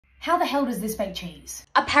How the hell does this make cheese?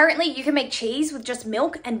 Apparently you can make cheese with just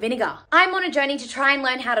milk and vinegar. I'm on a journey to try and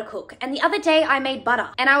learn how to cook, and the other day I made butter.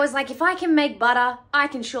 And I was like, if I can make butter, I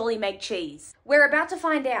can surely make cheese. We're about to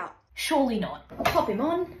find out. Surely not. Pop him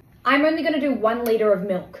on. I'm only gonna do 1 liter of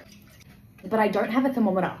milk, but I don't have a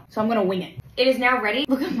thermometer, so I'm gonna wing it. It is now ready.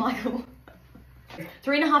 Look at Michael.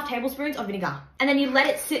 3.5 tablespoons of vinegar. And then you let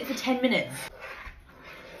it sit for 10 minutes.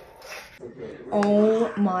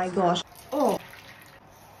 Oh my gosh. Oh,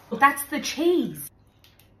 that's the cheese.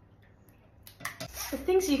 The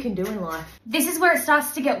things you can do in life. This is where it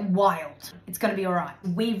starts to get wild. It's gonna be all right.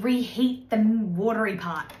 We reheat the watery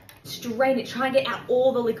part. Strain it, try and get out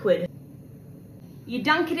all the liquid. You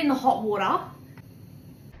dunk it in the hot water.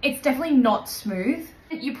 It's definitely not smooth.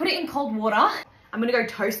 You put it in cold water. I'm gonna go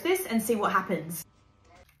toast this and see what happens.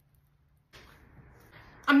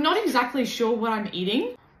 I'm not exactly sure what I'm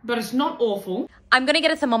eating, but it's not awful. I'm gonna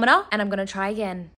get a thermometer and I'm gonna try again.